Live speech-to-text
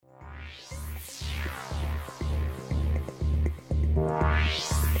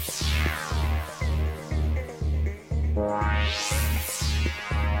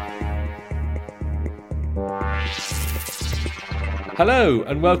Hello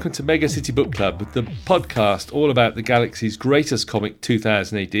and welcome to Mega City Book Club, the podcast all about the galaxy's greatest comic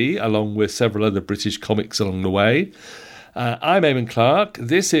 2000 AD, along with several other British comics along the way. I'm Eamon Clark.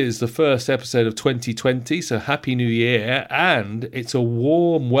 This is the first episode of 2020, so Happy New Year, and it's a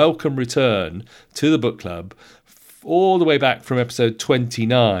warm welcome return to the book club all the way back from episode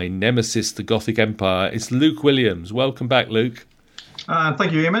 29, Nemesis, the Gothic Empire. It's Luke Williams. Welcome back, Luke.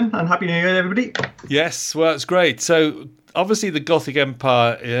 Thank you, Eamon, and Happy New Year, everybody. Yes, well, it's great. So, obviously, the Gothic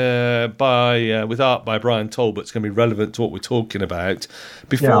Empire with art by Brian Talbot's going to be relevant to what we're talking about.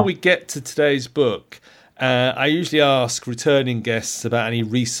 Before we get to today's book, I usually ask returning guests about any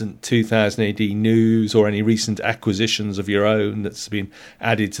recent 2000 AD news or any recent acquisitions of your own that's been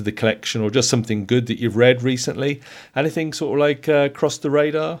added to the collection, or just something good that you've read recently. Anything sort of like crossed the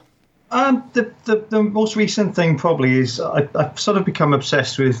radar? The most recent thing probably is I've sort of become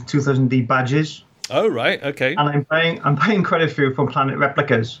obsessed with 2000 AD badges. Oh, right, okay. And I'm buying quite a few from Planet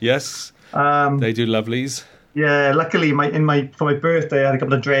Replicas. Yes, they do lovelies. Yeah, luckily for my birthday I had a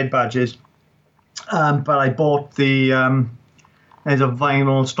couple of Dread badges. But I bought there's a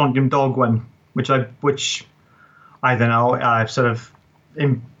vinyl Strontium Dog one, which I don't know, I've sort of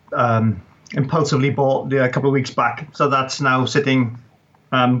impulsively bought a couple of weeks back. So that's now sitting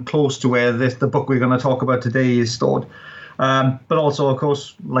close to where the book we're going to talk about today is stored. But also, of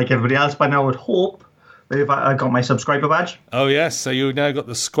course, like everybody else by now, I would hope that I got my subscriber badge. Oh, yes. So you've now got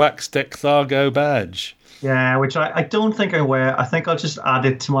the Squax Thargo badge. Yeah, which I don't think I wear. I think I'll just add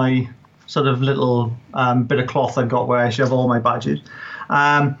it to my sort of little bit of cloth I've got where I shove all my badges.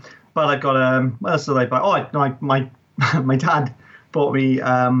 But I've got what else did I buy? Oh, no, my dad bought me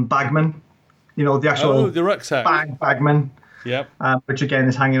Bagman. You know, the actual the rucksack Bagman. Yep. Which again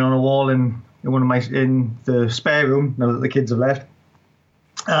is hanging on a wall in the spare room now that the kids have left.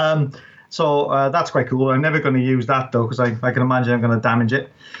 So that's quite cool. I'm never going to use that though, because I can imagine I'm going to damage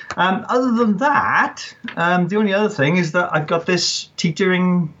it. Other than that, the only other thing is that I've got this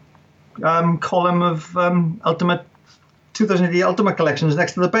teetering column of Ultimate 2000 AD Ultimate collections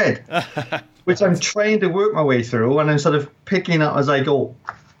next to the bed, which I'm trying to work my way through, and I'm sort of picking up as I go.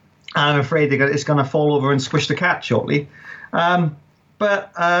 I'm afraid it's going to fall over and squish the cat shortly.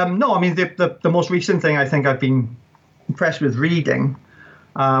 But no, I mean, the most recent thing I think I've been impressed with reading,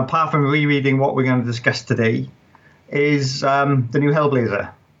 apart from rereading what we're going to discuss today, is the new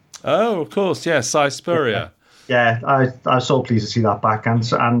Hellblazer. Oh, of course, yeah, Cy Spurrier. Yeah, I was so pleased to see that back, and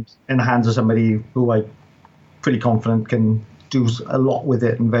in the hands of somebody who I'm pretty confident can do a lot with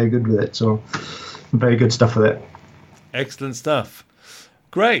it and very good with it. So, very good stuff with it. Excellent stuff.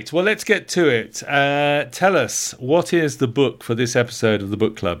 Great. Well, let's get to it. Tell us, what is the book for this episode of the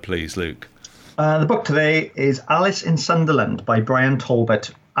book club, please, Luke? The book today is Alice in Sunderland by Brian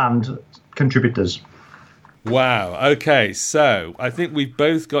Talbot and contributors. Wow. Okay, so I think we've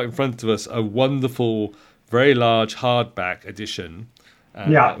both got in front of us a wonderful, very large hardback edition,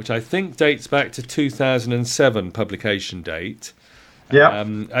 which I think dates back to 2007 publication date. Yeah.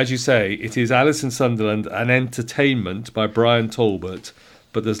 As you say, it is Alice in Sunderland, an entertainment by Brian Talbot,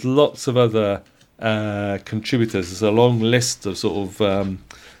 but there's lots of other contributors. There's a long list of sort of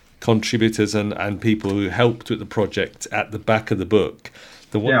contributors and people who helped with the project at the back of the book.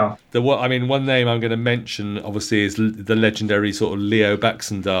 One name I'm going to mention, obviously, is the legendary sort of Leo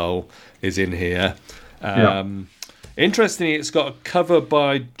Baxendale is in here. Interestingly, it's got a cover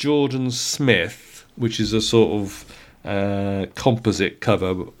by Jordan Smith, which is a sort of composite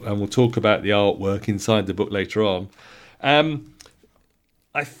cover, and we'll talk about the artwork inside the book later on.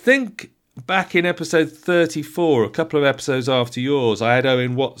 I think back in episode 34, a couple of episodes after yours, I had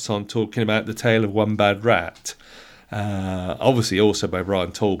Owen Watts on talking about The Tale of One Bad Rat, obviously also by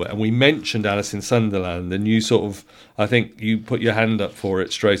Brian Talbot, and we mentioned Alice in Sunderland, and you sort of, I think you put your hand up for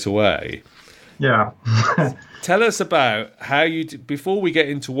it straight away. Yeah. Tell us about how before we get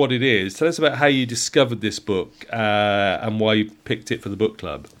into what it is, tell us about how you discovered this book and why you picked it for the book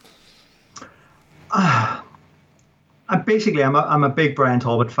club. Basically, I'm a big Brian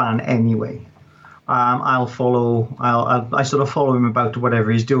Talbot fan anyway. I sort of follow him about whatever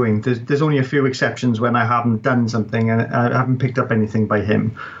he's doing. There's only a few exceptions when I haven't done something and I haven't picked up anything by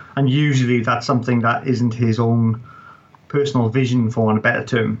him, and usually that's something that isn't his own personal vision, for want of a better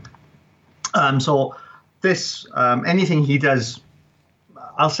term. So this anything he does,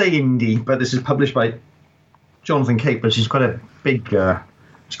 I'll say indie, but this is published by Jonathan Cape, which is quite a big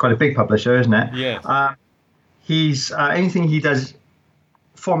publisher, isn't it? Yeah. He's anything he does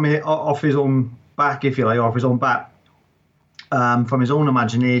off his own back, if you like, off his own bat, from his own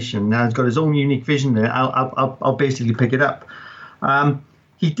imagination. He's got his own unique vision there. I'll basically pick it up.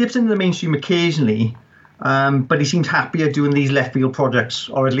 He dips into the mainstream occasionally, but he seems happier doing these left field projects,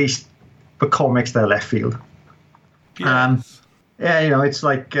 or at least the comics that are left field. Yes. Yeah, it's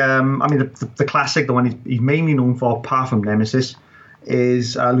like the classic, the one he's mainly known for, apart from Nemesis,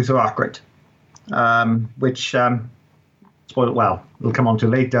 is Luther Arkwright, which we'll come on to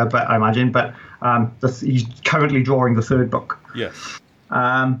later, but I imagine. But he's currently drawing the third book. Yes.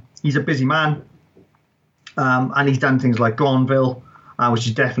 He's a busy man, and he's done things like Granville, which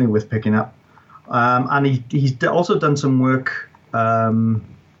is definitely worth picking up. And he's also done some work under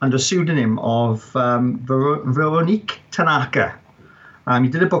a pseudonym of Veronique Tanaka. He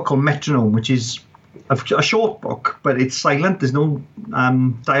did a book called Metronome, which is a short book, but it's silent. There's no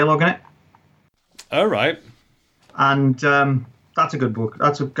dialogue in it. All right. And that's a good book.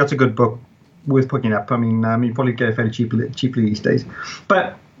 That's a good book worth picking up. I mean, you probably get it fairly cheaply these days.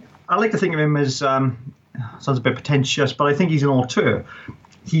 But I like to think of him as sounds a bit pretentious, but I think he's an auteur.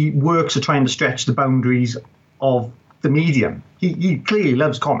 He works at trying to stretch the boundaries of the medium. He clearly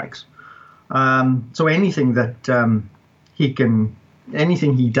loves comics. So anything that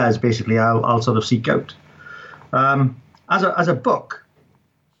anything he does, basically, I'll sort of seek out. As a book,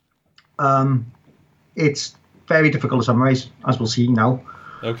 it's very difficult to summarize, as we'll see now.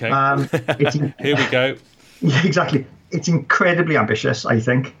 Okay. Here we go. Yeah, exactly. It's incredibly ambitious, I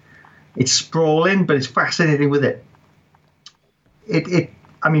think. It's sprawling, but it's fascinating with it.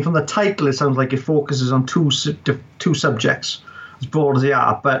 I mean, from the title, it sounds like it focuses on two subjects, as broad as they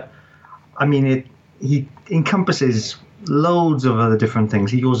are. But I mean, he encompasses loads of other different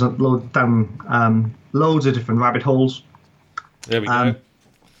things. He goes down loads of different rabbit holes. There we go.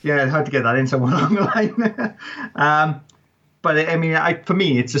 Yeah, hard to get that in somewhere along the line. But I mean, for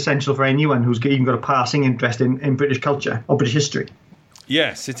me, it's essential for anyone who's even got a passing interest in British culture or British history.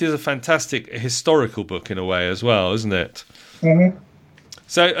 Yes, it is a fantastic historical book in a way as well, isn't it? Mm-hmm.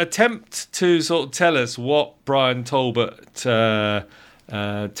 So attempt to sort of tell us what Brian Talbot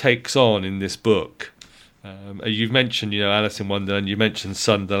takes on in this book. You've mentioned, Alice in Wonderland, you mentioned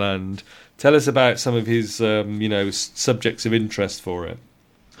Sunderland. Tell us about some of his, subjects of interest for it.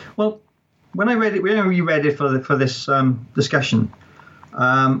 Well, when I reread it for this discussion,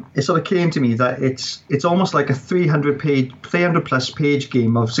 it sort of came to me that it's almost like a 300 plus page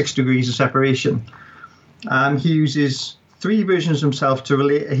game of 6 degrees of separation. He uses 3 versions of himself to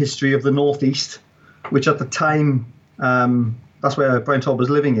relate a history of the Northeast, which at the time, that's where Brian Talbot was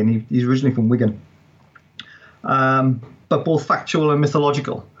living in. He's originally from Wigan. But both factual and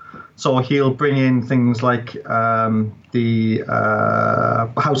mythological. So he'll bring in things like the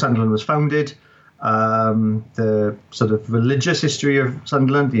how Sunderland was founded, the sort of religious history of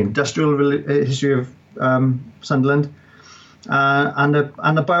Sunderland, the industrial history of Sunderland, and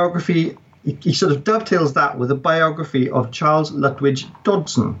a biography. He sort of dovetails that with a biography of Charles Lutwidge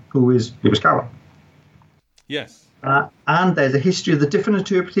Dodson, who is Lewis Carroll. Yes. And there's a history of the different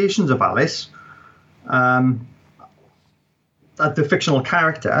interpretations of Alice, the fictional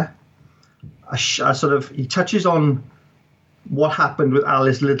character. He touches on what happened with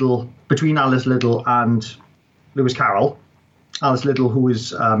between Alice Liddell and Lewis Carroll. Alice Liddell, who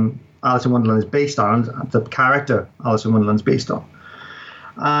is Alice in Wonderland is based on, and the character Alice in Wonderland is based on.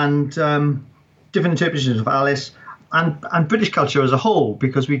 And different interpretations of Alice and British culture as a whole,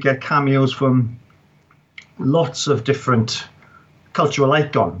 because we get cameos from lots of different cultural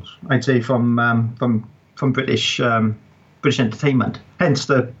icons. I'd say from British entertainment. Hence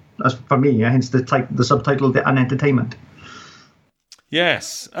the subtitle "The Unentertainment."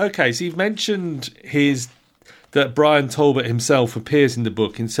 Yes. Okay. So you've mentioned that Brian Talbot himself appears in the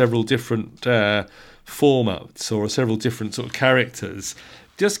book in several different formats or several different sort of characters.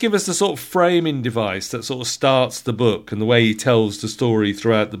 Just give us the sort of framing device that sort of starts the book and the way he tells the story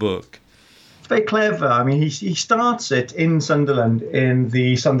throughout the book. It's very clever. I mean, he starts it in Sunderland, in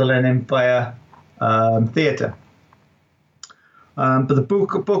the Sunderland Empire Theatre. But the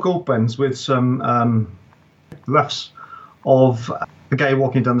book opens with some roughs of a guy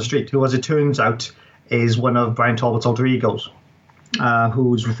walking down the street who, as it turns out, is one of Brian Talbot's alter egos,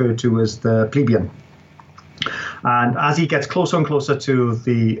 who's referred to as the plebeian. And as he gets closer and closer to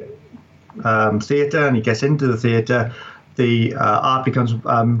the theatre and he gets into the theatre, the art becomes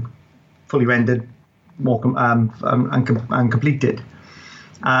fully rendered, more and completed.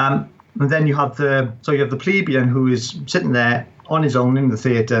 And then you have the plebeian who is sitting there on his own in the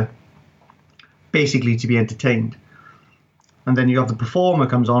theatre, basically to be entertained. And then you have the performer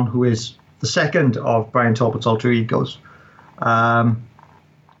comes on, who is the second of Brian Talbot's alter egos,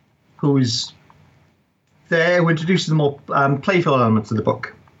 who is there, who introduces the more playful elements of the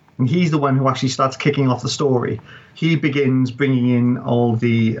book. And he's the one who actually starts kicking off the story. He begins bringing in all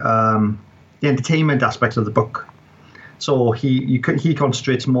the the entertainment aspects of the book. So he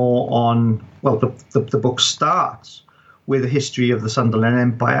concentrates more on, well, the book starts with the history of the Sunderland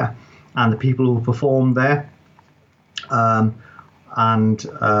Empire and the people who performed there, the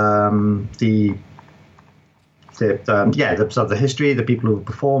history, the people who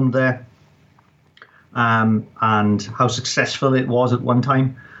performed there, and how successful it was at one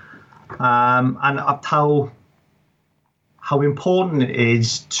time, and how important it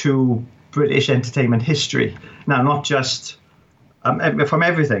is to British entertainment history. Now, not just from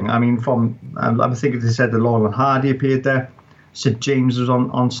everything. I mean, I think they said that Laurel and Hardy appeared there. Sid James was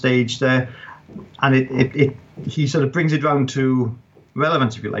on stage there, and he sort of brings it round to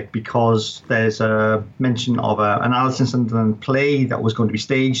relevance, if you like, because there's a mention of an Alice in Sunderland play that was going to be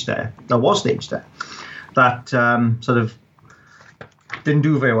staged there, that sort of didn't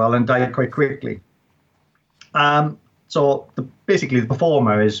do very well and died quite quickly. So basically the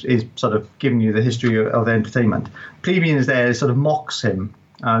performer is sort of giving you the history of the entertainment. Plebeian is there, sort of mocks him,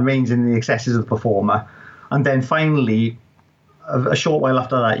 reins in the excesses of the performer, and then finally, a short while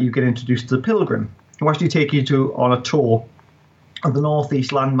after that, you get introduced to the Pilgrim, who actually take you on a tour of the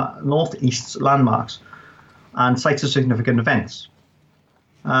northeast landmarks and sites of significant events.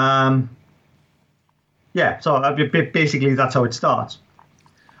 So basically that's how it starts.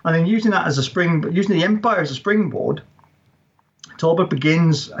 And then using the Empire as a springboard, Talbot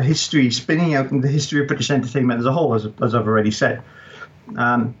begins a history spinning out in the history of British entertainment as a whole, as I've already said.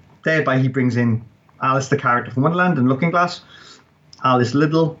 Thereby he brings in Alice, the character from Wonderland and Looking Glass, Alice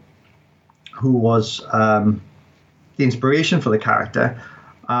Liddell, who was the inspiration for the character,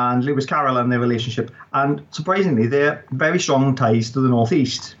 and Lewis Carroll and their relationship. And surprisingly, they're very strong ties to the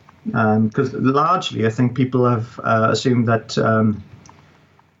Northeast, because largely I think people have assumed that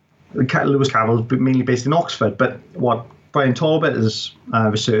Lewis Carroll is mainly based in Oxford, but what Brian Talbot has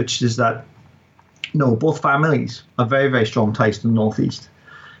researched is that no, both families have very, very strong ties to the Northeast.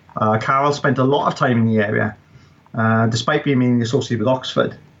 Carroll spent a lot of time in the area, despite being mainly associated with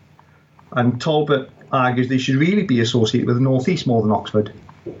Oxford. And Talbot argues they should really be associated with the Northeast more than Oxford.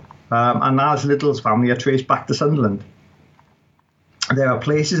 And Alice Liddell's family are traced back to Sunderland. There are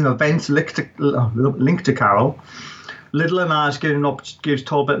places and events linked to Carroll. Liddell and Alice gives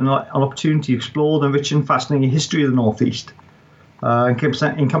Talbot an opportunity to explore the rich and fascinating history of the Northeast,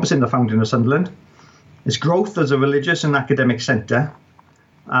 encompassing the founding of Sunderland, its growth as a religious and academic centre,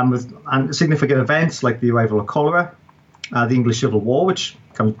 and significant events like the arrival of cholera, the English Civil War, which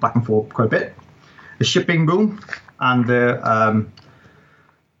comes back and forth quite a bit, the shipping boom, and the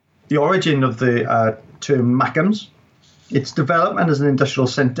origin of the term Mackems, its development as an industrial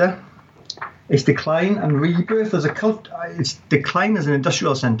centre, its decline and rebirth as an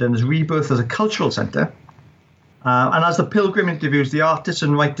industrial centre and its rebirth as a cultural centre. And as the Pilgrim interviews the artists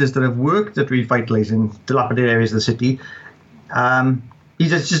and writers that have worked at revitalising dilapidated areas of the city, he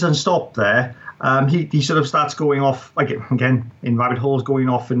just doesn't stop there. He sort of starts going off again in rabbit holes, going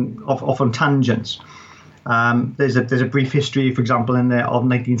off on tangents. There's a brief history, for example, in there of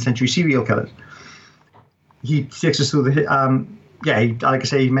 19th century serial killers. He takes us through the like I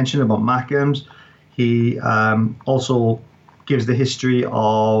say, he mentioned about Mackems. He also gives the history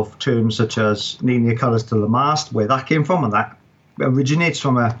of terms such as naming the colours to the mast, where that came from, and that originates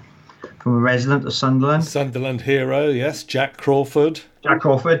from a resident of Sunderland. Sunderland hero, yes, Jack Crawford.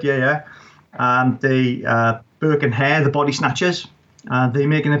 Yeah. And the Burke and Hare, the body snatchers, they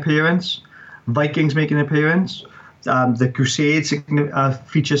make an appearance. Vikings make an appearance. The Crusades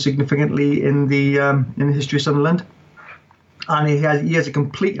feature significantly in the history of Sunderland. And he has a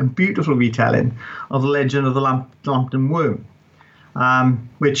complete and beautiful retelling of the legend of the Lambton Worm,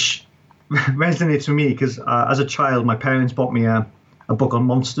 which resonates with me because as a child, my parents bought me a book on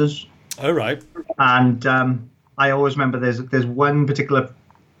monsters. Oh, right. And I always remember there's one particular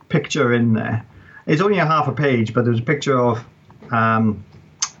picture in there. It's only a half a page, but there's a picture of I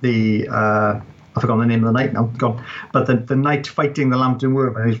forgot the name of the knight now, gone. But the knight fighting the Lambton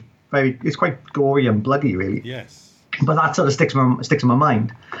Worm, and it's quite gory and bloody, really. Yes. But that sort of sticks in my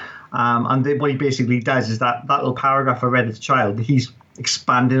mind. And what he basically does is that little paragraph I read as a child, he's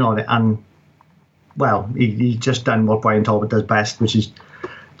expanding on it, and well, he's just done what Brian Talbot does best, which is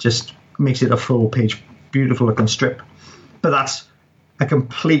just makes it a full page, beautiful looking strip. But that's a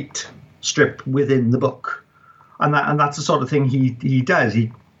complete strip within the book, and that's the sort of thing he does.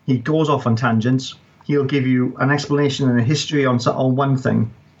 He goes off on tangents. He'll give you an explanation and a history on one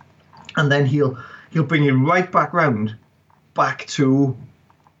thing, and then he'll bring you right back round, back to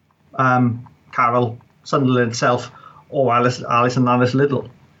Carroll, Sunderland itself, or Alice and Alice Liddell.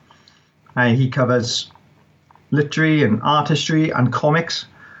 He covers literary and art history and comics,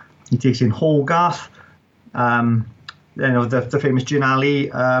 He takes in Hogarth, the famous Gin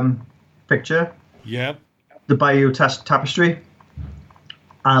Alley picture. Yeah. The Bayeux Tapestry.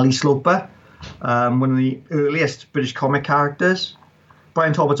 Ali Sloper, one of the earliest British comic characters.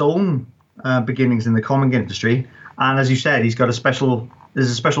 Brian Talbot's own beginnings in the comic industry. And as you said, there's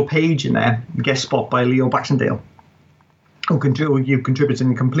a special page in there, guest spot by Leo Baxendale, who contributes in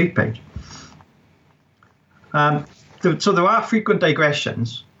the complete page. So there are frequent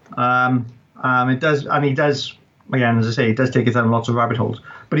digressions. He does, again, as I say, he does take it down lots of rabbit holes.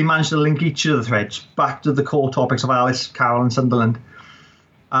 But he managed to link each of the threads back to the core topics of Alice, Carol, and Sunderland.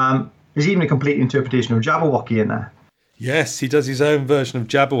 There's even a complete interpretation of Jabberwocky in there. Yes, he does his own version of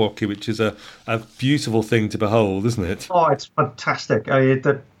Jabberwocky, which is a beautiful thing to behold, isn't it? Oh, it's fantastic. My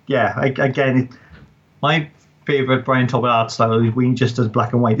favourite Brian Talbot art style is when he just does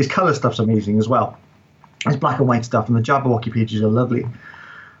black and white. His colour stuff's amazing as well. His black and white stuff and the Jabberwocky pages are lovely.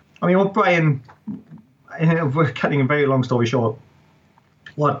 I mean, what Brian, we're cutting a very long story short,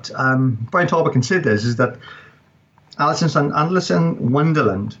 what Brian Talbot considers is that Alice in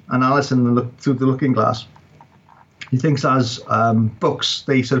Wonderland and Alice Through the Looking Glass, he thinks as books,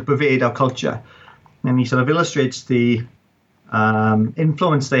 they sort of pervade our culture. And he sort of illustrates the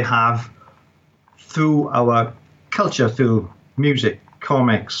influence they have through our culture, through music,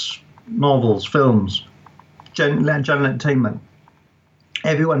 comics, novels, films, general entertainment.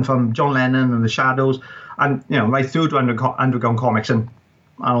 Everyone from John Lennon and the Shadows, and right through to underground comics, and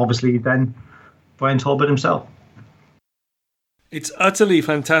obviously then Brian Talbot himself. It's utterly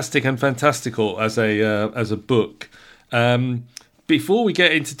fantastic and fantastical as a book. Before we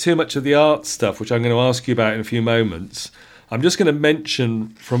get into too much of the art stuff, which I'm going to ask you about in a few moments, I'm just going to mention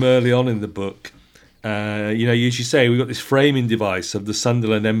from early on in the book, as you say, we've got this framing device of the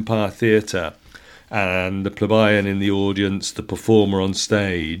Sunderland Empire Theatre and the plebeian in the audience, the performer on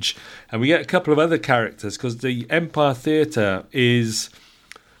stage. And we get a couple of other characters because the Empire Theatre is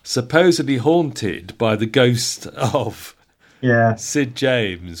supposedly haunted by the ghost of Sid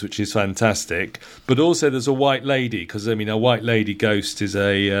James, which is fantastic. But also there's a white lady, because, a white lady ghost is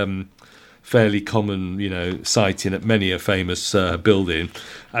a fairly common, sighting at many a famous building.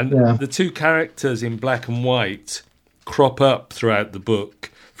 And the two characters in black and white crop up throughout the book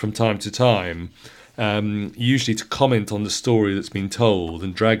from time to time, usually to comment on the story that's been told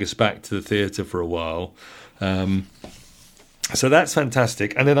and drag us back to the theatre for a while. So that's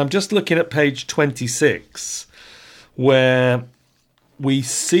fantastic. And then I'm just looking at page 26, where we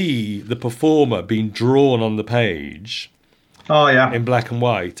see the performer being drawn on the page. Oh, yeah. In black and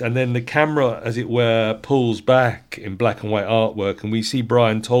white. And then the camera, as it were, pulls back in black and white artwork, and we see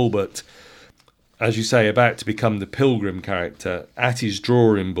Brian Talbot, as you say, about to become the Pilgrim character, at his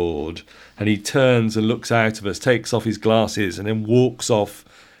drawing board, and he turns and looks out of us, takes off his glasses, and then walks off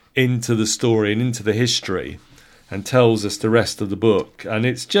into the story and into the history and tells us the rest of the book. And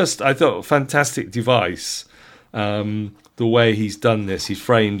it's just, I thought, a fantastic device. The way he's done this, he's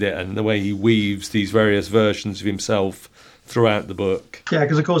framed it, and the way he weaves these various versions of himself throughout the book. Yeah,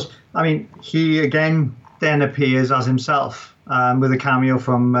 because of course, he again then appears as himself with a cameo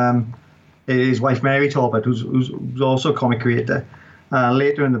from his wife Mary Talbot, who's also a comic creator,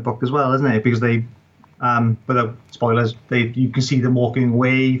 later in the book as well, isn't it? Because they, without spoilers, you can see them walking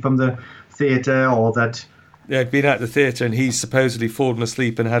away from the theatre, or that. Yeah, he'd been at the theatre and he's supposedly fallen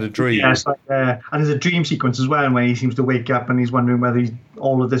asleep and had a dream. Yes, and there's a dream sequence as well where he seems to wake up and he's wondering whether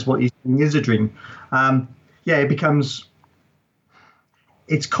all of this, what he's doing, is a dream. It becomes...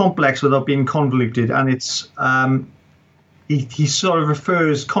 It's complex without being convoluted, and it's... He sort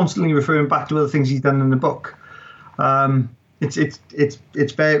of constantly referring back to other things he's done in the book. It's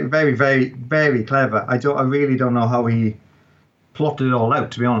very, very, very, very clever. I really don't know how he plotted it all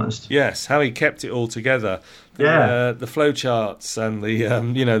out, to be honest. Yes, how he kept it all together. The flowcharts and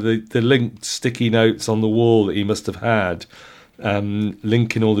the linked sticky notes on the wall that he must have had,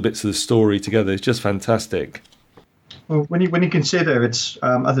 linking all the bits of the story together. It's just fantastic. Well, when you consider it's,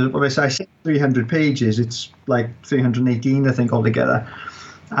 I said 300 pages, it's like 318, I think, altogether.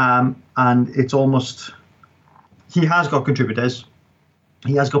 And it's almost... He has got contributors.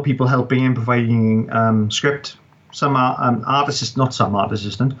 He has got people helping him, providing script. Some art assistants and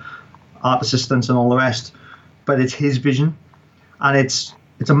all the rest. But it's his vision, and it's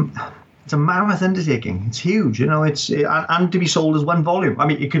a mammoth undertaking. It's huge, and to be sold as one volume.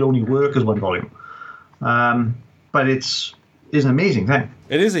 It could only work as one volume, but it's an amazing thing.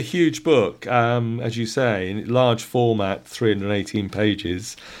 It is a huge book, as you say, in large format, 318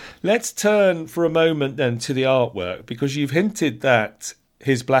 pages. Let's turn for a moment then to the artwork, because you've hinted that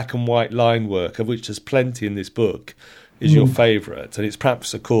his black and white line work, of which there's plenty in this book, is your favourite, and it's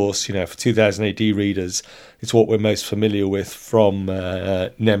perhaps, of course, for 2000 AD readers, it's what we're most familiar with from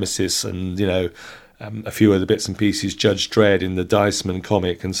Nemesis and a few other bits and pieces, Judge Dredd in the Diceman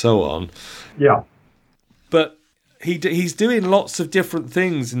comic and so on. Yeah. But he's doing lots of different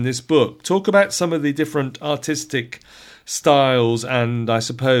things in this book. Talk about some of the different artistic styles and, I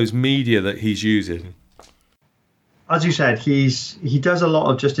suppose, media that he's using. As you said, he does a lot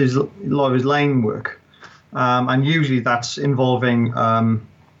of his line work, and usually that's involving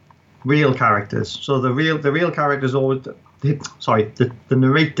real characters. So the real characters, the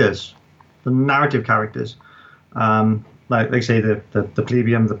narrators, the narrative characters, like say the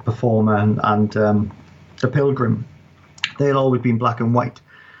plebeian, the performer, and the pilgrim, they'll always be in black and white.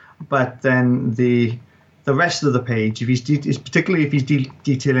 But then the rest of the page, particularly if he's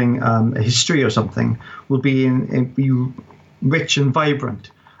detailing a history or something, will be be rich and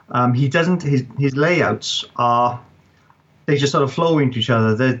vibrant. He doesn't. His layouts they just sort of flow into each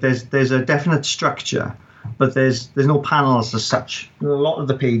other. There's a definite structure, but there's no panels as such. A lot of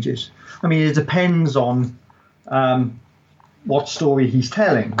the pages. I mean, it depends on what story he's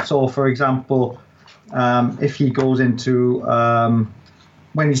telling. So, for example, if he goes into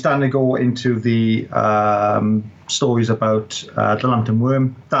when he's starting to go into the stories about the Lantern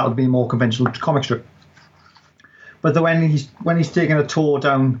Worm, that would be a more conventional comic strip. But when he's taking a tour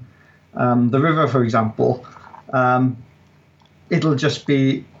down the river, for example, it'll just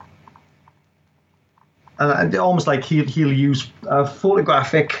be almost like he'll use not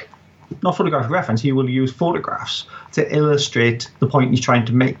photographic reference. He will use photographs to illustrate the point he's trying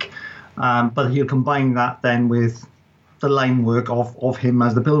to make, but he'll combine that then with the line work of him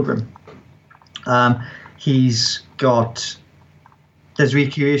as the pilgrim. There's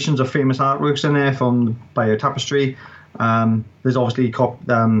recreations of famous artworks in there from the Bayeux Tapestry. There's obviously not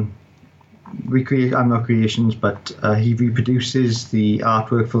creations, but he reproduces the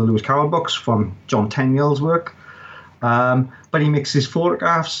artwork for the Lewis Carroll books from John Tenniel's work. But he mixes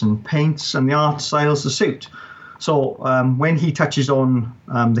photographs and paints and the art styles to suit. So when he touches on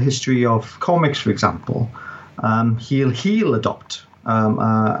the history of comics, for example, he'll adopt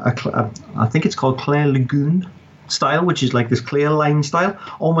I think it's called Claire Lagoon style, which is like this clear line style,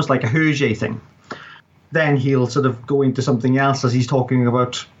 almost like a Hergé thing. Then he'll sort of go into something else as he's talking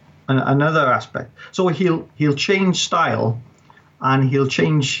about another aspect. So he'll change style, and he'll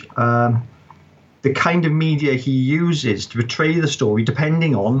change the kind of media he uses to portray the story,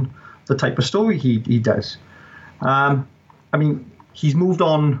 depending on the type of story he does. I mean, he's moved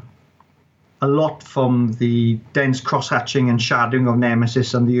on a lot from the dense cross-hatching and shadowing of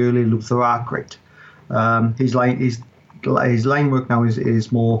Nemesis and the early Luther Arkwright. His line work now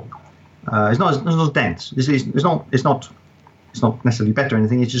is more. It's not as dense. It's not necessarily better or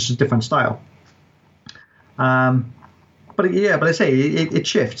anything. It's just a different style. But I say it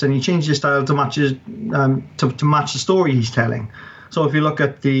shifts, and he changes his style to match to match the story he's telling. So if you look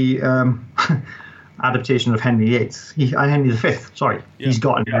at the adaptation of Henry VIII, Henry V, he's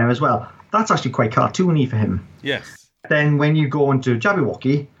got in there as well. That's actually quite cartoony for him. Yes. Then when you go into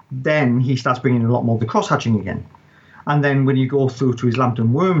Jabberwocky, then he starts bringing in a lot more of the cross-hatching again. And then when you go through to his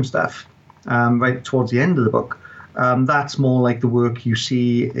Lantern Worm stuff, right towards the end of the book, that's more like the work you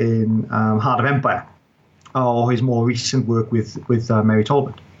see in Heart of Empire, or his more recent work with Mary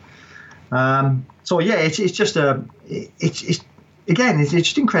Talbot. It's just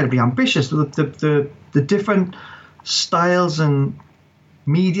incredibly ambitious. The different styles and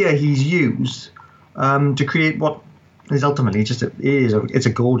media he's used to create what is ultimately it's a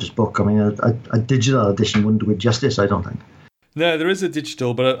gorgeous book. I mean, a digital edition wouldn't do it justice, I don't think. No, there is a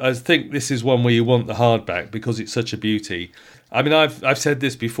digital, but I think this is one where you want the hardback because it's such a beauty. I mean, I've said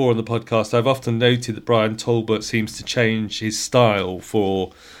this before on the podcast. I've often noted that Brian Talbot seems to change his style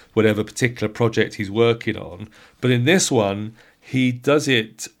for whatever particular project he's working on. But in this one, he does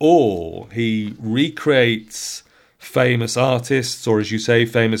it all. He recreates famous artists, or as you say,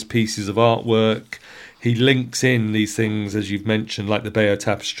 famous pieces of artwork. He links in these things, as you've mentioned, like the Bayeux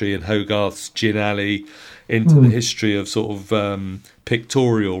Tapestry and Hogarth's Gin Alley, into the history of sort of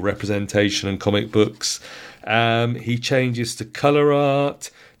pictorial representation and comic books. He changes to colour art.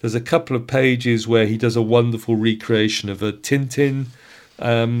 There's a couple of pages where he does a wonderful recreation of a Tintin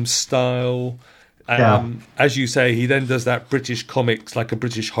style. As you say, he then does that British comics, like a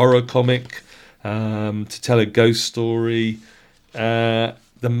British horror comic, to tell a ghost story.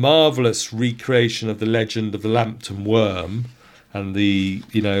 The marvellous recreation of the legend of the Lantern Worm, and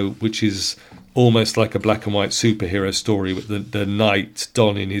which is almost like a black and white superhero story with the knight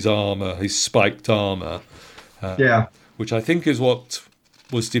donning his armour, his spiked armour. Which I think is what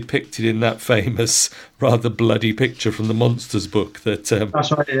was depicted in that famous, rather bloody picture from the Monsters book that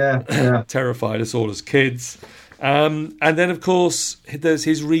that's right, yeah. terrified us all as kids. And then, of course, there's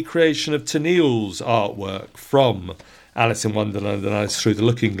his recreation of Tennille's artwork from Alice in Wonderland and Alice Through the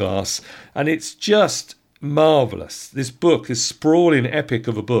Looking Glass. And it's just marvellous. This book, this sprawling epic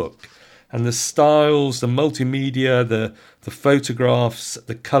of a book. And the styles, the multimedia, the photographs,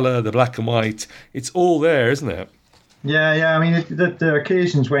 the colour, the black and white, it's all there, isn't it? Yeah. I mean, there are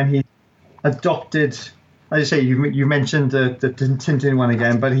occasions when he adopted, as I say, you mentioned the Tintin one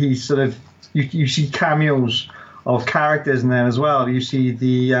again, but he sort of, you see cameos of characters in there as well. You see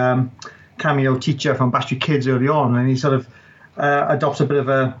the cameo teacher from Bash Street Kids early on, and he sort of adopts a bit of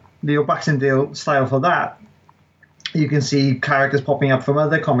a Leo Baxendale style for that. You can see characters popping up from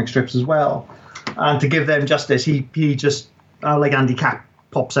other comic strips as well. And to give them justice, he just, like Andy Capp,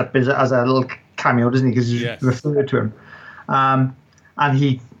 pops up as a little cameo, doesn't he? Because he's referred to him. And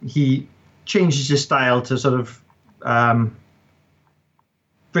he changes his style to sort of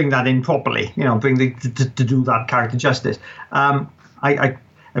bring that in properly, to do that character justice. I'd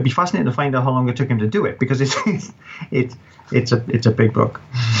be fascinated to find out how long it took him to do it, because it's a big book.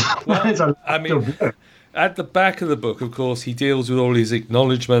 Well, at the back of the book, of course, he deals with all his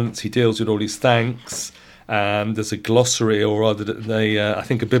acknowledgements, he deals with all his thanks. There's a glossary, or rather, I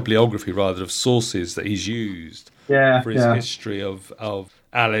think a bibliography, rather, of sources that he's used for his history of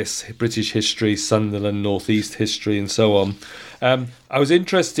Alice, British history, Sunderland, North East history, and so on. I was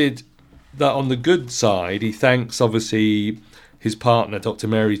interested that on the good side, he thanks, obviously, his partner, Dr.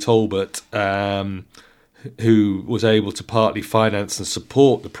 Mary Talbot, who was able to partly finance and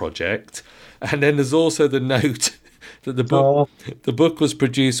support the project. And then there's also the note that the book was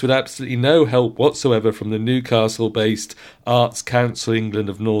produced with absolutely no help whatsoever from the Newcastle-based Arts Council England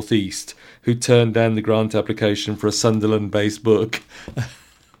of North East, who turned down the grant application for a Sunderland-based book.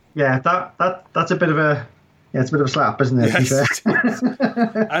 Yeah, that's a bit of a slap, isn't it? Yes.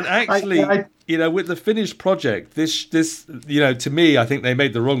 And actually, with the finished project, this to me, I think they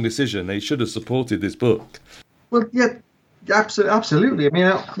made the wrong decision. They should have supported this book. Well, yeah, absolutely. I mean,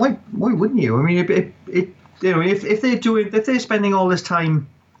 why wouldn't you? I mean, if they're spending all this time,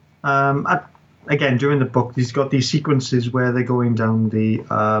 again during the book, he's got these sequences where they're going down the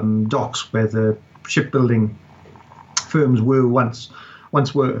docks where the shipbuilding firms once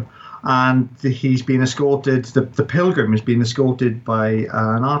were, and he's been escorted. The Pilgrim has been escorted by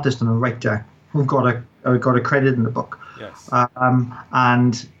an artist and a writer who've got a credit in the book. Yes.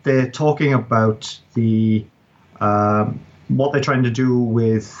 And they're talking about the what they're trying to do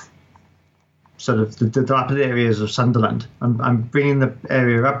with sort of the dilapidated areas of Sunderland. I'm bringing the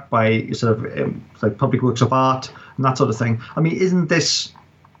area up by sort of like public works of art and that sort of thing. I mean, isn't this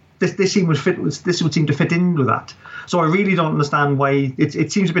would seem to fit in with that? So I really don't understand why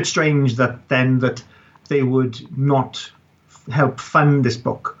it seems a bit strange that they would not help fund this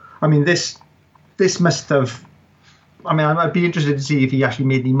book. I mean, this must have. I mean, I'd be interested to see if he actually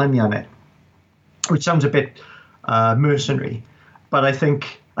made any money on it, which sounds a bit mercenary, but I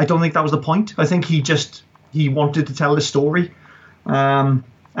don't think that was the point. I think he wanted to tell the story, and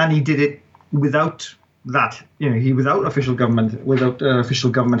he did it without that. Without official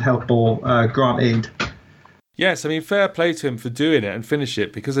government help or grant aid. Yes, I mean, fair play to him for doing it and finish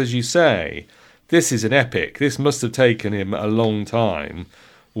it, because as you say, this is an epic. This must have taken him a long time,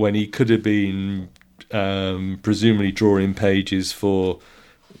 when he could have been presumably drawing pages for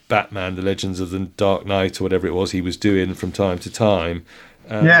Batman, The Legends of the Dark Knight, or whatever it was he was doing from time to time.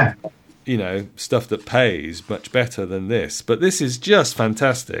 Stuff that pays much better than this. But this is just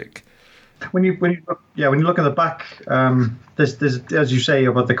fantastic. When you look at the back, there's as you say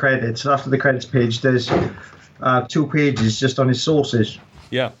about the credits. After the credits page, there's 2 pages just on his sources.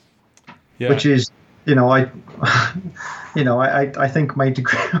 Yeah. Which is, I think my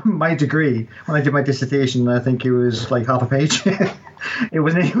degree when I did my dissertation, I think it was like half a page. It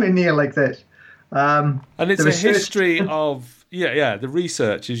wasn't anywhere near like this. And it's a history of the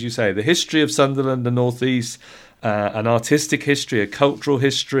research, as you say, the history of Sunderland, the North East, an artistic history, a cultural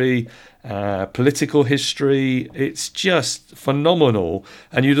history, political history. It's just phenomenal,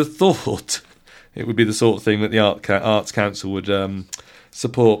 and you'd have thought it would be the sort of thing that the Arts Council would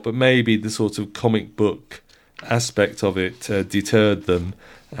support, but maybe the sort of comic book aspect of it deterred them.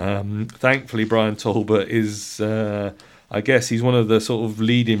 Thankfully, Brian Talbot is, I guess, he's one of the sort of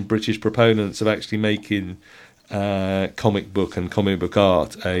leading British proponents of actually making comic book and comic book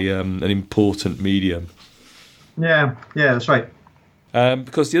art an important medium. Yeah, that's right.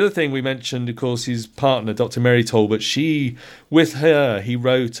 Because the other thing we mentioned, of course, his partner, Dr. Mary Talbot, with her, he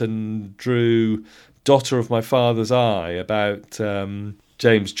wrote and drew Daughter of My Father's Eye, about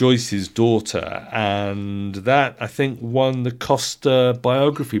James Joyce's daughter, and that, I think, won the Costa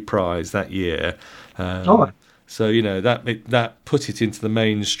Biography Prize that year. So, you know, that put it into the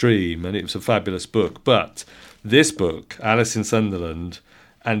mainstream, and it was a fabulous book. But this book, Alice in Sunderland,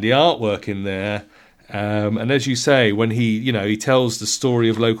 and the artwork in there, and as you say, when he tells the story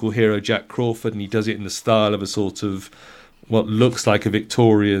of local hero Jack Crawford, and he does it in the style of a sort of what looks like a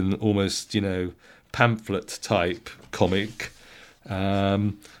Victorian, almost, pamphlet type comic.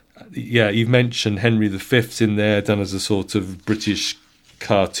 You've mentioned Henry V's in there, done as a sort of British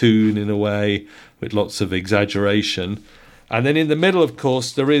cartoon in a way, with lots of exaggeration. And then in the middle, of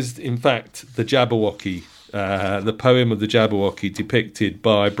course, there is, in fact, the Jabberwocky, the poem of the Jabberwocky depicted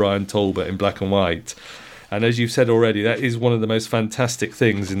by Brian Talbot in black and white. And as you've said already, that is one of the most fantastic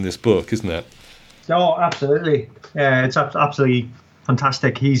things in this book, isn't it? Oh, absolutely. Yeah, it's absolutely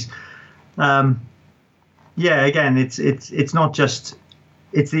fantastic. He's, again, it's not just,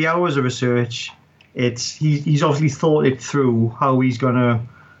 it's the hours of research. He's obviously thought it through how he's going to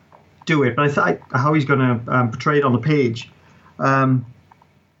do it, but how he's going to portray it on the page.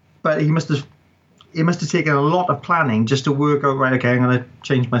 But he must have taken a lot of planning just to work out, right, okay, I'm going to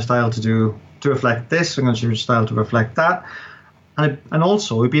change my style to reflect this, I'm going to change my style to reflect that. And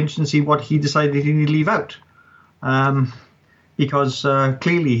also, it'd be interesting to see what he decided he'd leave out. Because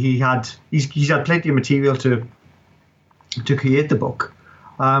clearly he's had plenty of material to create the book.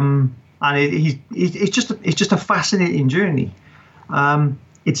 And it's just a fascinating journey.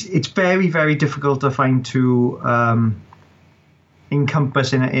 It's very, very difficult to find to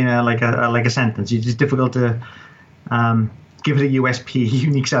encompass in a sentence. It's difficult to give it a USP,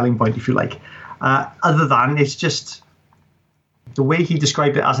 unique selling point, if you like. Other than it's just the way he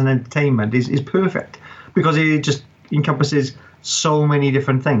described it as an entertainment is perfect, because it just encompasses so many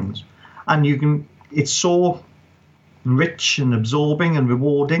different things, and it's so rich and absorbing and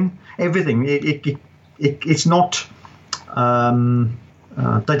rewarding. Everything. It's not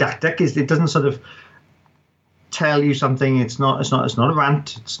didactic. It doesn't sort of tell you something. It's not a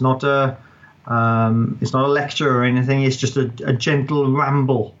rant. It's not a lecture or anything. It's just a gentle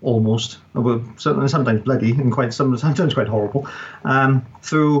ramble, almost. Well, certainly sometimes bloody and sometimes quite horrible,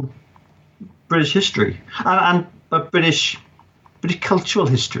 through British history and British cultural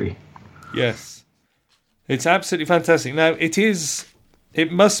history. Yes, it's absolutely fantastic. Now,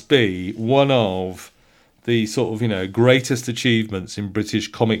 it must be one of the sort of, greatest achievements in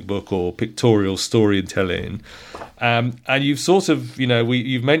British comic book or pictorial storytelling. And you've sort of,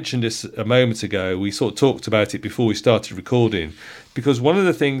 you've mentioned this a moment ago. We sort of talked about it before we started recording, because one of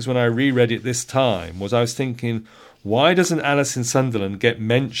the things when I reread it this time was I was thinking, why doesn't Alice in Sunderland get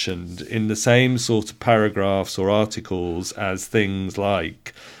mentioned in the same sort of paragraphs or articles as things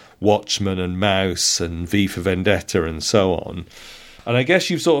like Watchmen and Mouse and V for Vendetta and so on? And I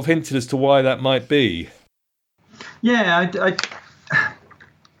guess you've sort of hinted as to why that might be. Yeah,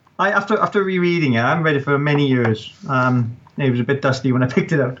 I after rereading it, I haven't read it for many years. It was a bit dusty when I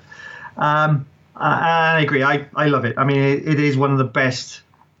picked it up. I agree. I love it. I mean, it is one of the best.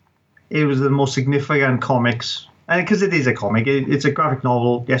 It was the most significant comics, and because it is a comic, it's a graphic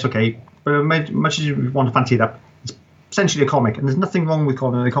novel. Yes, okay, but much as you want to fancy it up, it's essentially a comic, and there's nothing wrong with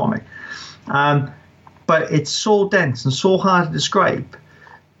calling it a comic. But it's so dense and so hard to describe.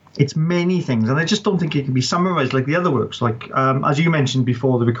 It's many things, and I just don't think it can be summarized like the other works. Like as you mentioned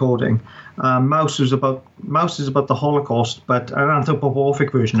before the recording, Mouse is about the Holocaust, but an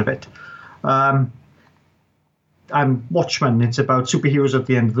anthropomorphic version of it. And Watchmen, it's about superheroes at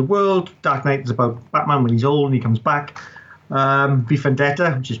the end of the world. Dark Knight is about Batman when he's old and he comes back. V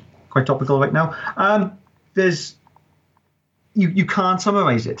Vendetta, which is quite topical right now. You can't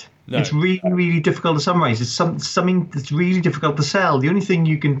summarize it. No. It's really, really difficult to summarize. It's something that's really difficult to sell. The only thing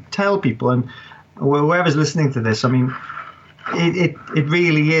you can tell people, and whoever's listening to this, I mean, it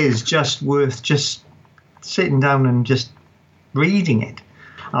really is just worth just sitting down and just reading it.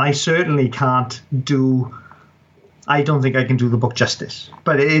 And I certainly can't I don't think I can do the book justice.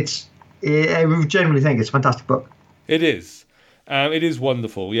 But I generally think it's a fantastic book. It is. It is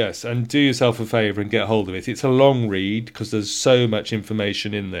wonderful, yes, and do yourself a favour and get hold of it. It's a long read because there's so much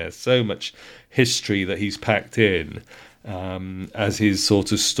information in there, so much history that he's packed in as his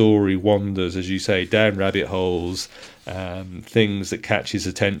sort of story wanders, as you say, down rabbit holes, things that catch his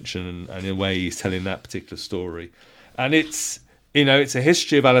attention, and in a way he's telling that particular story. And it's a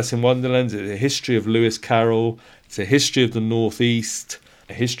history of Alice in Wonderland, it's a history of Lewis Carroll, it's a history of the North East,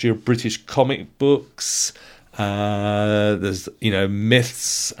 a history of British comic books. There's,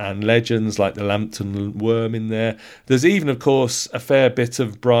 myths and legends like the Lambton Worm in there. There's even, of course, a fair bit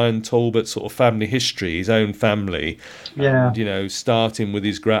of Brian Talbot's sort of family history, his own family. Yeah. And, starting with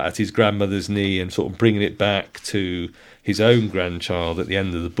at his grandmother's knee and sort of bringing it back to his own grandchild at the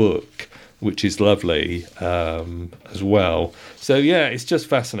end of the book, which is lovely as well. So, yeah, it's just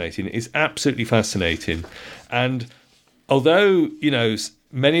fascinating. It's absolutely fascinating. And although,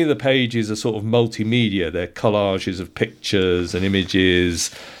 many of the pages are sort of multimedia, they're collages of pictures and images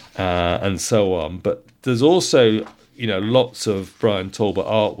and so on. But there's also, lots of Brian Talbot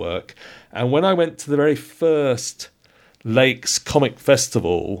artwork. And when I went to the very first Lakes Comic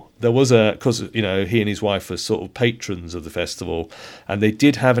Festival, there was because, he and his wife were sort of patrons of the festival, and they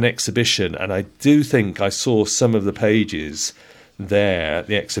did have an exhibition. And I do think I saw some of the pages there at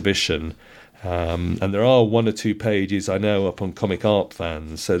the exhibition. And there are one or two pages I know up on Comic Art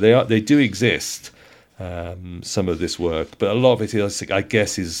Fans, so they do exist. Some of this work, but a lot of it is, I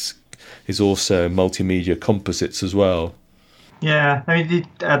guess, is also multimedia composites as well. Yeah, I mean,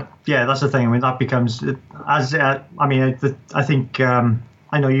 that's the thing. I mean, that becomes I think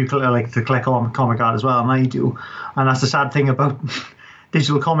I know you like to collect comic art as well, and I do, and that's the sad thing about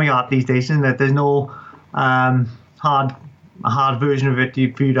digital comic art these days, isn't it? There's no hard version of it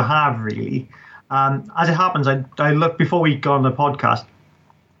for you to have, really. As it happens, I looked before we got on the podcast.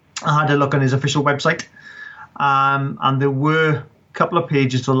 I had a look on his official website, and there were a couple of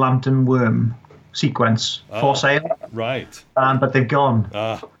pages to the Lambton Worm sequence for sale. Right. But they've gone.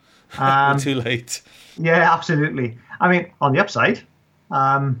 Too late. Yeah, absolutely. I mean, on the upside,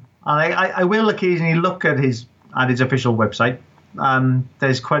 and I will occasionally look at his official website.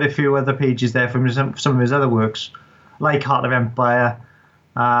 There's quite a few other pages there from some of his other works, like Heart of Empire,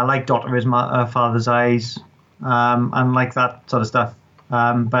 like Dot of His Father's Eyes, and like that sort of stuff.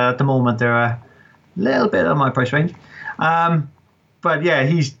 But at the moment, they're a little bit on my price range. But yeah,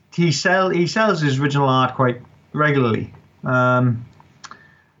 he sells his original art quite regularly. But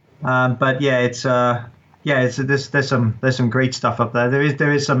yeah, there's some great stuff up there.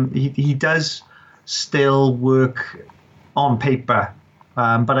 There is some. He does still work on paper,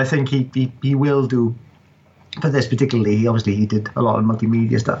 but I think he will do. For this particularly, he did a lot of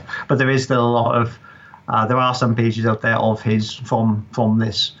multimedia stuff, but there is still a lot of there are some pages out there of his from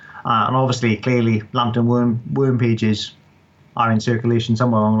this, and obviously clearly Lambton Worm pages are in circulation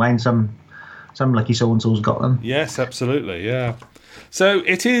somewhere online. Some lucky so and so's got them. Yes, absolutely, yeah. So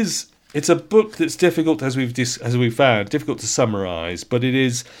it's a book that's difficult, as we've found, difficult to summarise, but it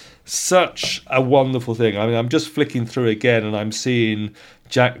is such a wonderful thing. I mean, I'm just flicking through again, and I'm seeing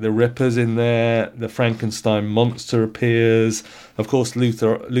Jack the Ripper's in there. The Frankenstein monster appears. Of course,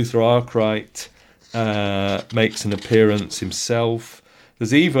 Luther Arkwright makes an appearance himself.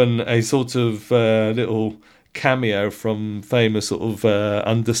 There's even a sort of little cameo from famous sort of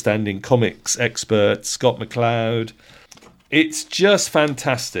understanding comics expert Scott McCloud. It's just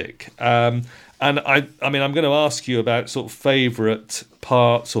fantastic. And I mean, I'm going to ask you about sort of favourite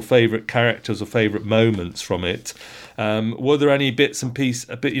parts or favourite characters or favourite moments from it. Were there any bits and pieces,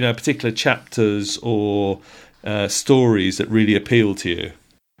 particular chapters or stories that really appealed to you?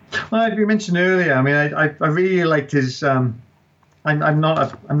 Well, like you mentioned earlier, I mean, I really liked his. I'm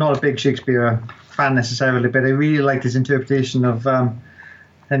not a big Shakespeare fan necessarily, but I really liked his interpretation of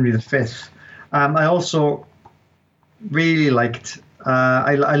Henry V. I also really liked.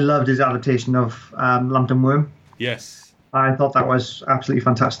 I loved his adaptation of Lambton Worm. Yes. I thought that was absolutely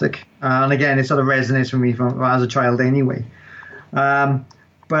fantastic. And again, it sort of resonates with me from as a child anyway.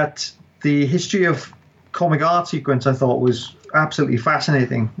 But the history of comic art sequence I thought was absolutely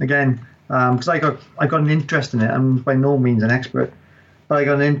fascinating. Again, because I got an interest in it. I'm by no means an expert, but I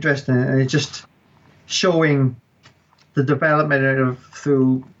got an interest in it. And it's just showing the development of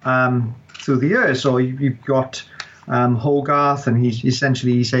through the years. So you've got Hogarth, and he's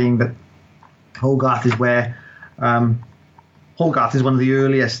essentially saying that Hogarth is where Hogarth is one of the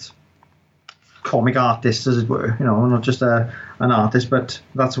earliest comic artists, as it were. Not just an artist, but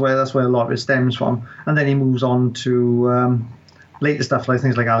that's where a lot of it stems from. And then he moves on to later stuff like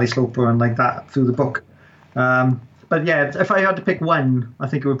things like Ali Sloper and like that through the book. But yeah, if I had to pick one, I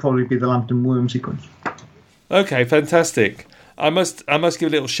think it would probably be the Lambton Worm sequence. Okay, fantastic. I must give a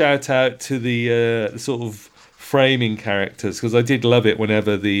little shout out to the sort of framing characters, because I did love it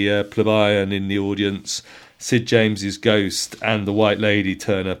whenever the plebeian in the audience, Sid James's ghost, and the White Lady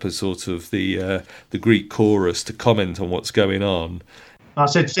turn up as sort of the Greek chorus to comment on what's going on.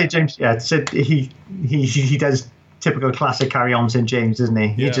 Sid James, yeah, Sid, he does typical classic Carry On Sid James, doesn't he?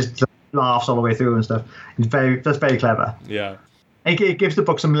 He just laughs all the way through and stuff. That's very clever. Yeah, it gives the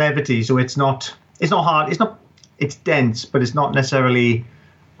book some levity, so it's not hard. It's not it's dense, but it's not necessarily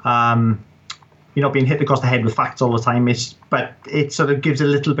you're not being hit across the head with facts all the time. But it sort of gives a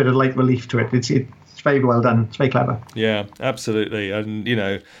little bit of light relief to it. It's very well done. It's very clever. Yeah, absolutely. And,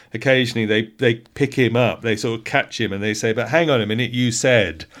 occasionally they pick him up. They sort of catch him and they say, but hang on a minute, you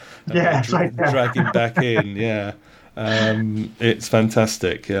said. And drag him back in. Yeah. It's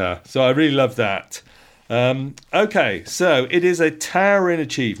fantastic. Yeah. So I really love that. Okay. So it is a towering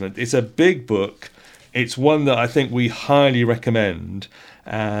achievement. It's a big book. It's one that I think we highly recommend.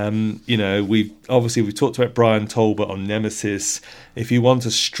 We've talked about Brian Talbot on Nemesis. If you want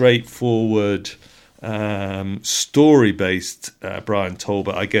a straightforward story-based Brian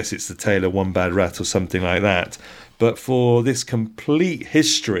Talbot, I guess it's The Tale of One Bad Rat or something like that. But for this complete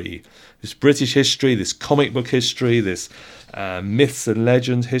history, this British history, this comic book history, this myths and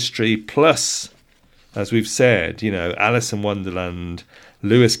legends history, plus, as we've said, Alice in Wonderland,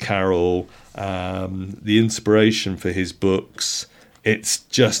 Lewis Carroll, the inspiration for his books. It's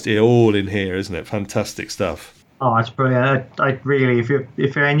just all in here, isn't it? Fantastic stuff. Oh, it's brilliant. I really, if you're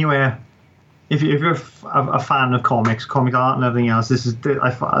anywhere, if you're a fan of comic art and everything else,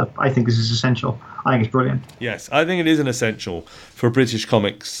 I think this is essential. I think it's brilliant. Yes, I think it is an essential for British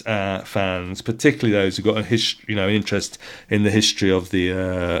comics fans, particularly those who've got an interest in the history of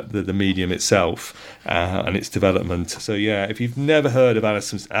the medium itself and its development. So yeah, if you've never heard of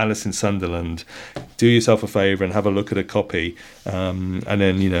Alice in Sunderland, do yourself a favour and have a look at a copy, and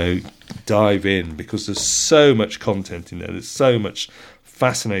then dive in, because there's so much content in there. There's so much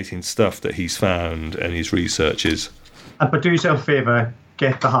fascinating stuff that he's found and his researches. But do yourself a favour,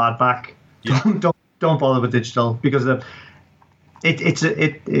 get the hardback. Yeah. Don't bother with digital, because it's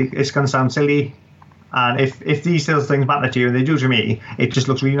going to sound silly, and if these little things matter to you, and they do to me, it just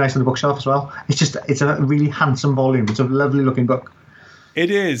looks really nice on the bookshelf as well. It's a really handsome volume. It's a lovely looking book. It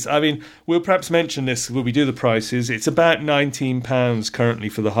is. I mean, we'll perhaps mention this when we do the prices. It's about £19 currently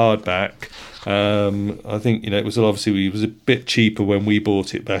for the hardback. I think it was a bit cheaper when we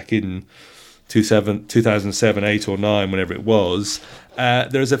bought it back in 2007, 8 or 9, whenever it was.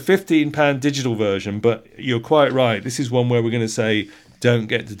 There's a £15 digital version, but you're quite right. This is one where we're going to say, don't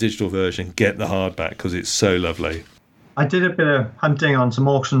get the digital version, get the hardback, because it's so lovely. I did a bit of hunting on some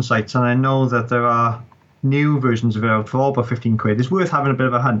auction sites, and I know that there are new versions of it out for about £15. It's worth having a bit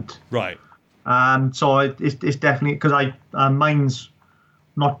of a hunt. Right. So it's definitely, because mine's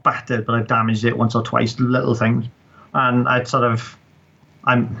not battered, but I've damaged it once or twice, little things, and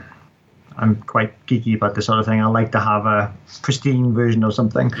I'm quite geeky about this sort of thing. I like to have a pristine version of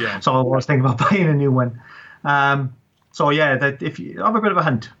something. Yeah. So I was thinking about buying a new one. That if you have a bit of a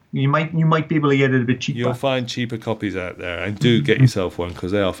hunt, you might be able to get it a bit cheaper. You'll find cheaper copies out there, and do get yourself one,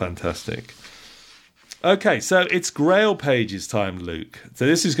 because they are fantastic. Okay, so it's Grail Pages time, Luke. So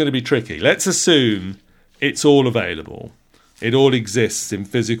this is going to be tricky. Let's assume it's all available. It all exists in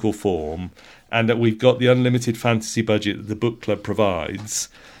physical form, and that we've got the unlimited fantasy budget that the book club provides.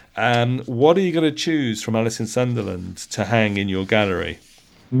 What are you going to choose from Alice in Sunderland to hang in your gallery?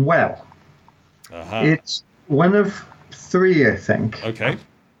 Well, it's one of 3, I think. Okay.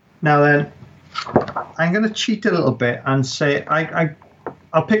 Now then, I'm going to cheat a little bit and say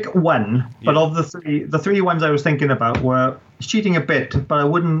I'll pick one, but of the three ones I was thinking about were cheating a bit, but I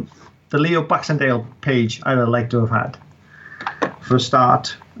wouldn't. The Leo Baxendale page I'd like to have had for a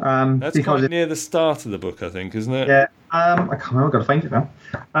start. That's quite near the start of the book, I think, isn't it? Yeah. I can't remember. I've got to find it now.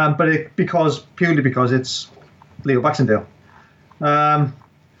 Purely because it's Leo Baxendale.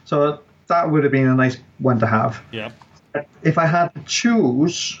 So that would have been a nice one to have. Yeah. If I had to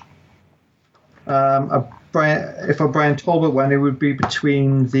choose a Brian Talbot one, it would be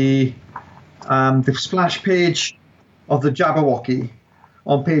between the splash page of the Jabberwocky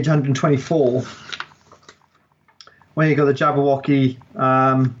on page 124, where you got the Jabberwocky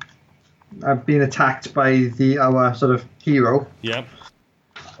being attacked by our sort of hero. Yeah.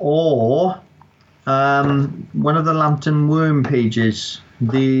 Or one of the Lambton Worm pages,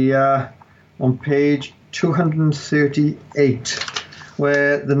 on page 238,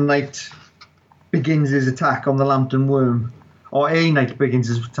 where the knight begins his attack on the Lambton Worm, or a knight begins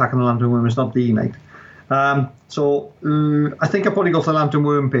his attack on the Lambton Worm. It's not the knight. So I think I'll probably go for the Lambton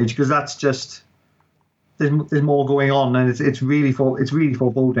Worm page, because that's just there's more going on, and it's really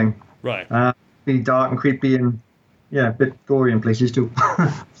foreboding. Right. Really dark and creepy, and a bit gory in places too.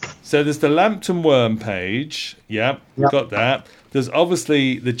 So there's the Lambton Worm page. Yeah, got that. There's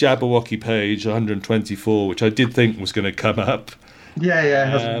obviously the Jabberwocky page, 124, which I did think was going to come up.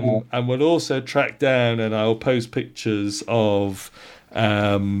 Yeah. And we'll also track down, and I'll post pictures of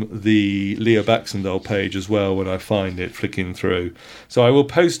the Leo Baxendale page as well when I find it flicking through. So I will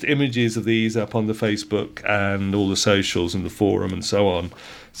post images of these up on the Facebook and all the socials and the forum and so on,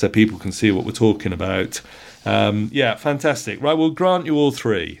 so people can see what we're talking about. Yeah, fantastic. Right, we'll grant you all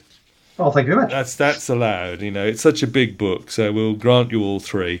 3. Oh, thank you very much. That's allowed. It's such a big book, so we'll grant you all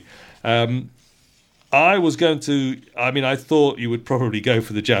 3. I was going to... I thought you would probably go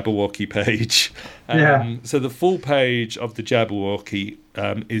for the Jabberwocky page. So the full page of the Jabberwocky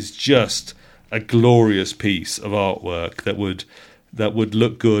is just a glorious piece of artwork that would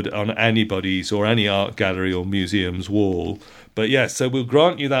look good on anybody's or any art gallery or museum's wall. But yes, so we'll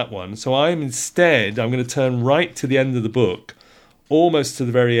grant you that one. So I'm going to turn right to the end of the book, almost to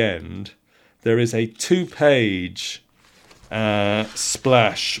the very end. There is a 2-page...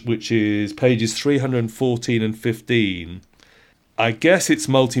 splash, which is pages 314 and 15. I guess it's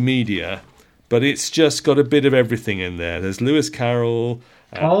multimedia, but it's just got a bit of everything in there. There's Lewis Carroll,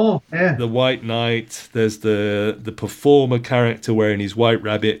 the White Knight, there's the performer character wearing his white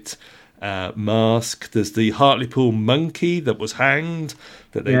rabbit mask, there's the Hartlepool monkey that was hanged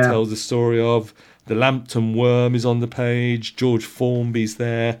that they tell the story of. The Lambton Worm is on the page. George Formby's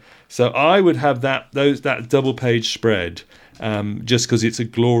there. So I would have that double-page spread, just because it's a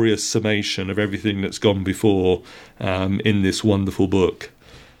glorious summation of everything that's gone before in this wonderful book.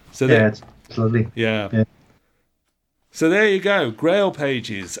 So it's lovely. Yeah. So there you go, Grail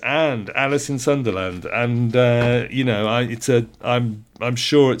Pages and Alice in Sunderland, and I'm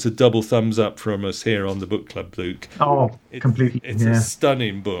sure it's a double thumbs up from us here on the book club, Luke. Oh, completely. It's a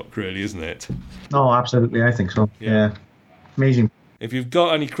stunning book, really, isn't it? Oh, absolutely, I think so. Yeah. Amazing. If you've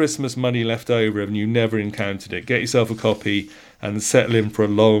got any Christmas money left over and you never encountered it, get yourself a copy and settle in for a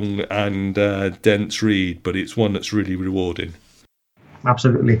long and dense read, but it's one that's really rewarding.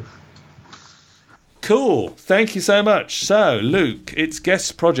 Absolutely. Cool. Thank you so much. So, Luke, it's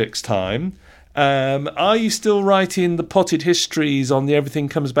guest projects time. Are you still writing the potted histories on the Everything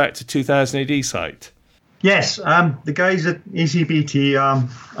Comes Back to 2000 AD site? Yes. The guys at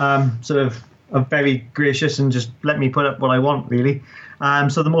ECBT sort of are very gracious and just let me put up what I want, really.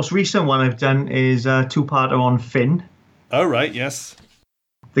 So the most recent one I've done is a 2-parter on Finn. Oh, right, yes.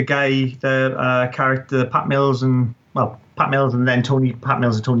 The guy, the character, Pat Mills and then Pat Mills and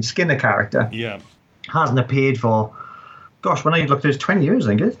Tony Skinner character. Yeah. Hasn't appeared for, when I looked, it was 20 years, I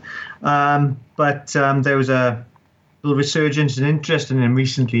think it is. But there was a little resurgence in interest in him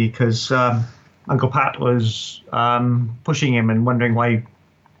recently because Uncle Pat was pushing him and wondering why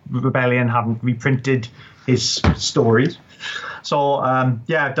Rebellion haven't reprinted his stories. So, I've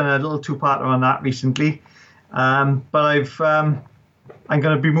done a little 2-parter on that recently. But I'm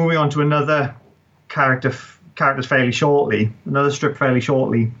going to be moving on to another characters fairly shortly, another strip fairly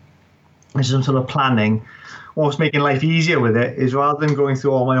shortly. This is some sort of planning. What's making life easier with it is rather than going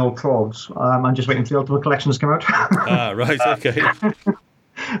through all my old progs, I'm just waiting for the Ultimate Collections to come out. Right, okay.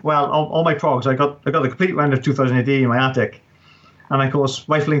 Well, all my progs, I got the complete round of 2000 AD in my attic. And of course,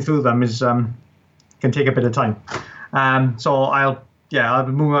 rifling through them can take a bit of time. So I'll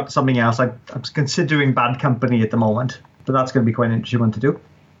be moving on to something else. I'm considering Bad Company at the moment, but that's going to be quite an interesting one to do.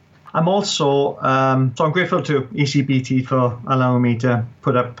 I'm also so I'm grateful to ECBT for allowing me to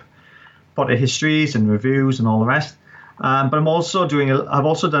put up potted histories and reviews and all the rest. But I'm also I've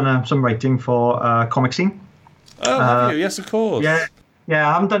also done some writing for Comic Scene. Oh, have you? Yes, of course. Yeah,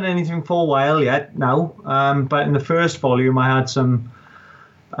 I haven't done anything for a while yet now. But in the first volume, I had some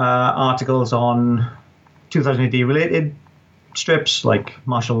articles on 2000 AD related strips like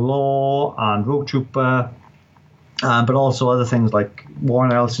Martial Law and Road Trooper, but also other things like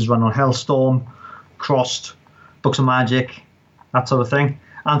Warren Ellis's run on Hellstorm, Crossed, Books of Magic, that sort of thing,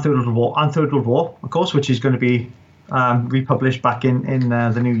 and Third World War, of course, which is going to be republished back in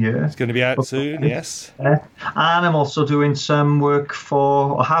the new year. It's going to be out soon, yes. And I'm also doing some work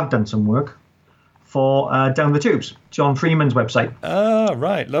have done some work for Down the Tubes, John Freeman's website. Ah,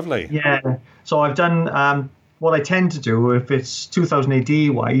 right, lovely. Yeah, so I've done what I tend to do, if it's 2000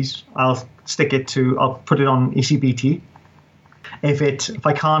 AD wise, I'll put it on ECBT. If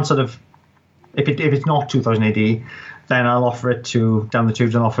I can't if it's not 2000 AD, then I'll offer it to Down the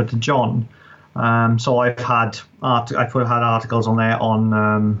Tubes and offer it to John. So I've had articles on there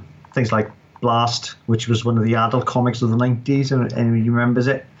on things like Blast, which was one of the adult comics of the 90s, and anybody remembers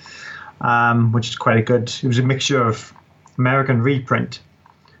it, which is quite it was a mixture of American reprint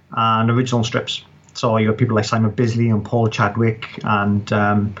and original strips. So you got people like Simon Bisley and Paul Chadwick and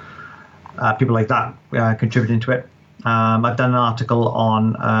people like that contributing to it. I've done an article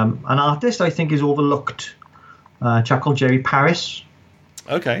on an artist I think is overlooked, a chap called Jerry Paris.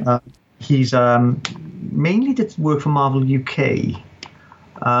 Okay. He's mainly did work for Marvel UK,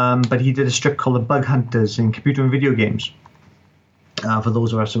 But he did a strip called The Bug Hunters in computer and video games. For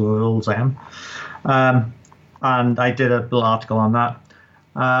those of us who are old as I am. And I did a little article on that.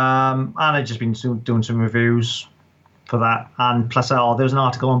 And I've just been doing some reviews for that. And plus, there was an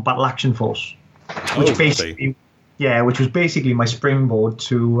article on Battle Action Force, which which was basically my springboard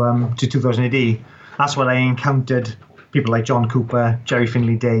to 2000 AD. That's when I encountered people like John Cooper, Jerry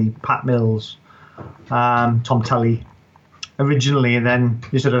Finley Day, Pat Mills, Tom Tully originally, and then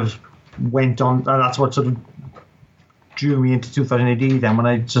you sort of went on. That's what sort of drew me into 2000 AD then, when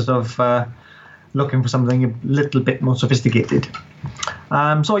I sort of looking for something a little bit more sophisticated.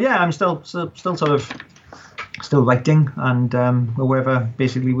 So yeah, I'm still sort of still writing, and wherever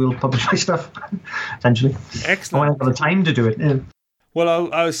basically we'll publish my stuff essentially. Excellent. I won't have the time to do it. Yeah.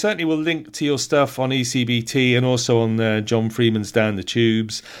 Well, I certainly will link to your stuff on ECBT and also on John Freeman's Down the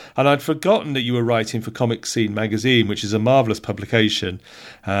Tubes. And I'd forgotten that you were writing for Comic Scene magazine, which is a marvellous publication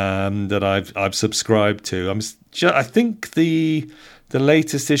that I've subscribed to. I think the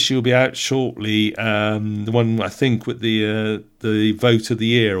latest issue will be out shortly. The one I think with the vote of the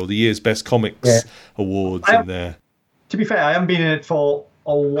year or the year's best comics awards in there. To be fair, I haven't been in it for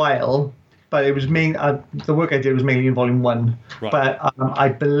a while. But it was the work I did was mainly in Volume 1. Right. But I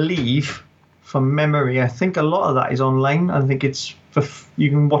believe, from memory, I think a lot of that is online. I think it's you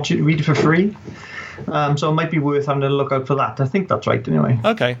can read it for free. So it might be worth having a look out for that. I think that's right, anyway.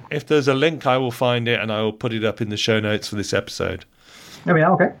 Okay. If there's a link, I will find it and I will put it up in the show notes for this episode. There we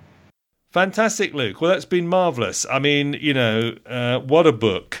are, okay. Fantastic, Luke. Well, that's been marvellous. I mean, what a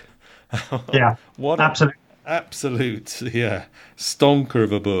book. Yeah, absolute, yeah, stonker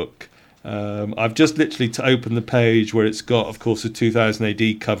of a book. I've just literally opened the page where it's got, of course, a 2000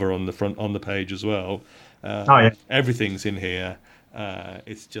 AD cover on the front on the page as well. Everything's in here.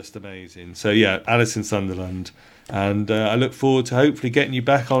 It's just amazing. So yeah, Alice in Sunderland, and I look forward to hopefully getting you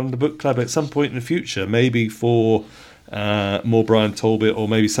back on the book club at some point in the future, maybe for more Brian Talbot or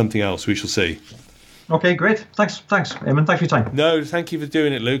maybe something else. We shall see. Okay, great. Thanks, Eamon. Thanks for your time. No, thank you for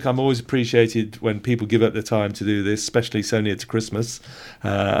doing it, Luke. I'm always appreciated when people give up their time to do this, especially so near to Christmas,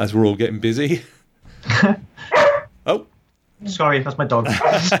 as we're all getting busy. Oh. Sorry, that's my dog.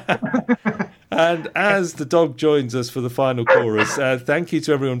 And as the dog joins us for the final chorus, thank you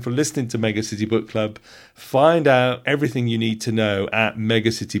to everyone for listening to Mega City Book Club. Find out everything you need to know at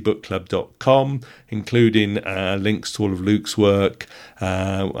megacitybookclub.com, including links to all of Luke's work.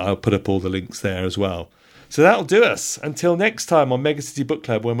 I'll put up all the links there as well. So that'll do us. Until next time on Mega City Book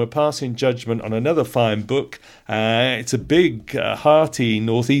Club, when we're passing judgment on another fine book. It's a big, hearty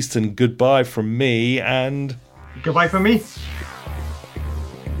northeastern goodbye from me and... Goodbye from me.